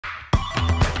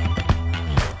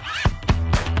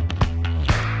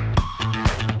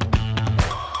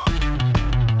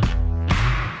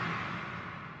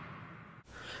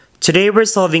Today we're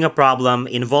solving a problem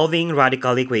involving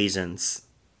radical equations.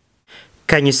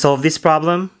 Can you solve this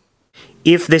problem?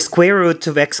 If the square root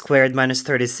of x squared minus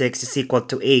 36 is equal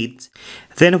to 8,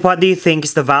 then what do you think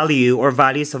is the value or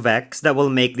values of x that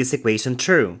will make this equation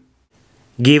true?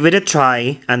 Give it a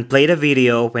try and play the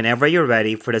video whenever you're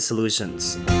ready for the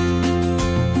solutions.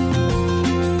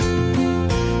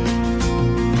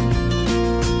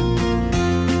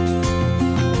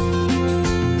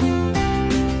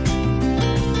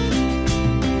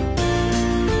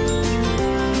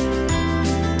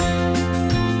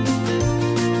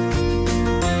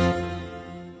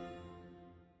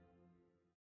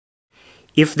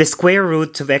 If the square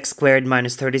root of x squared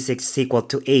minus 36 is equal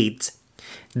to 8,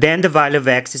 then the value of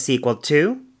x is equal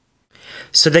to?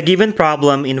 So the given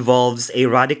problem involves a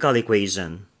radical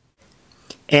equation.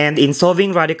 And in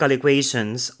solving radical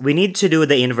equations, we need to do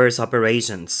the inverse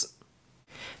operations.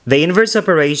 The inverse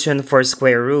operation for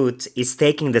square root is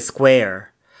taking the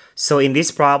square. So in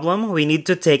this problem, we need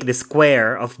to take the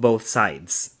square of both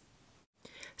sides.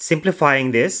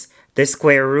 Simplifying this, the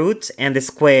square root and the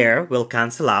square will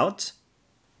cancel out.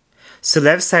 So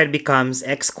left side becomes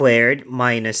x squared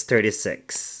minus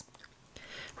 36.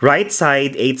 Right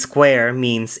side, 8 squared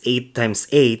means 8 times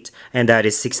 8, and that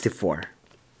is 64.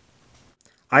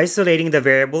 Isolating the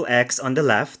variable x on the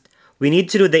left, we need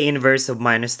to do the inverse of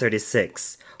minus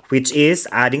 36, which is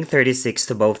adding 36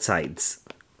 to both sides.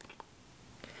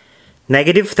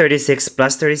 Negative 36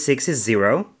 plus 36 is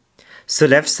 0, so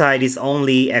left side is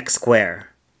only x squared.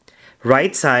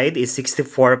 Right side is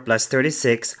 64 plus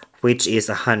 36, which is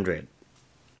 100.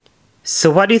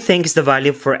 So what do you think is the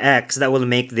value for x that will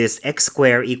make this x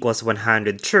squared equals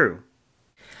 100 true?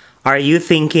 Are you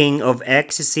thinking of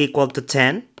x is equal to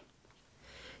 10?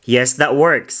 Yes, that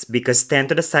works because 10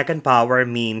 to the second power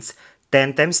means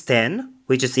 10 times 10,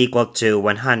 which is equal to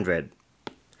 100.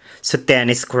 So 10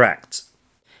 is correct.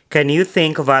 Can you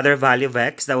think of other value of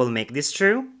x that will make this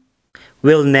true?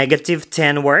 Will negative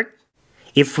 10 work?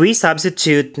 If we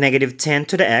substitute negative 10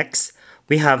 to the x,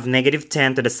 we have negative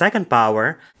 10 to the second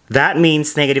power. That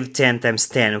means negative 10 times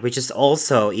 10, which is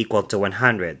also equal to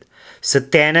 100. So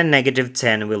 10 and negative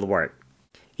 10 will work.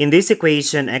 In this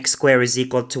equation, x squared is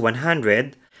equal to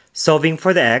 100. Solving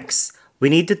for the x, we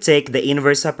need to take the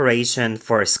inverse operation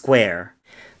for a square.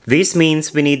 This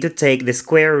means we need to take the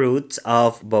square root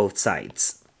of both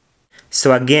sides.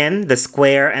 So again, the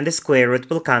square and the square root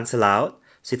will cancel out.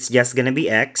 So it's just going to be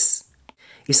x.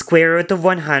 The square root of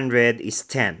 100 is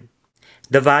 10.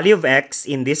 The value of x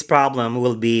in this problem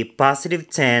will be positive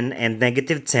 10 and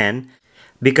negative 10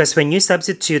 because when you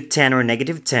substitute 10 or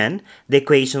negative 10, the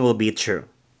equation will be true.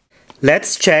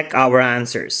 Let's check our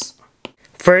answers.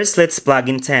 First, let's plug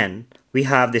in 10. We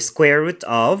have the square root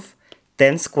of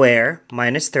 10 squared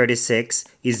minus 36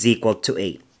 is equal to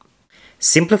 8.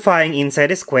 Simplifying inside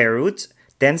the square root,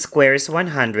 10 squared is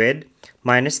 100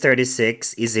 minus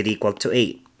 36 is equal to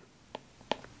 8.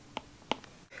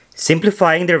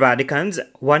 Simplifying the radicands,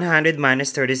 100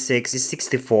 minus 36 is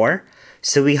 64,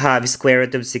 so we have square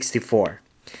root of 64.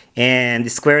 And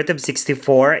the square root of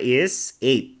 64 is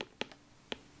 8.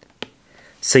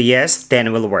 So yes,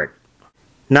 10 will work.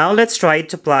 Now let's try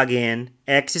to plug in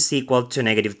x is equal to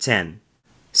negative 10.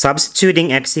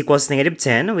 Substituting x equals negative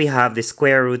 10, we have the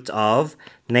square root of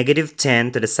negative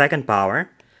 10 to the second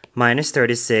power minus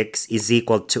 36 is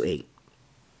equal to 8.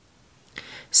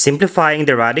 Simplifying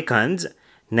the radicands,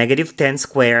 negative 10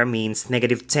 squared means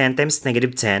negative 10 times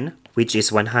negative 10, which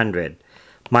is 100.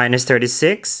 Minus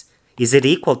 36, is it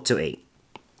equal to 8?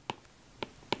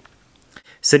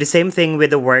 So the same thing with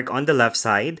the work on the left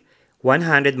side.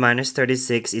 100 minus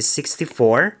 36 is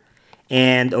 64.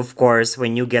 And of course,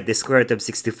 when you get the square root of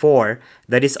 64,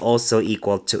 that is also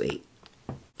equal to 8.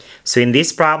 So in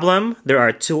this problem, there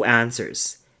are two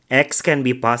answers. X can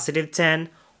be positive 10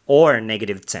 or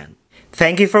negative 10.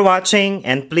 Thank you for watching,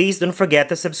 and please don't forget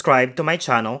to subscribe to my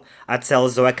channel at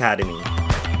Celzo Academy.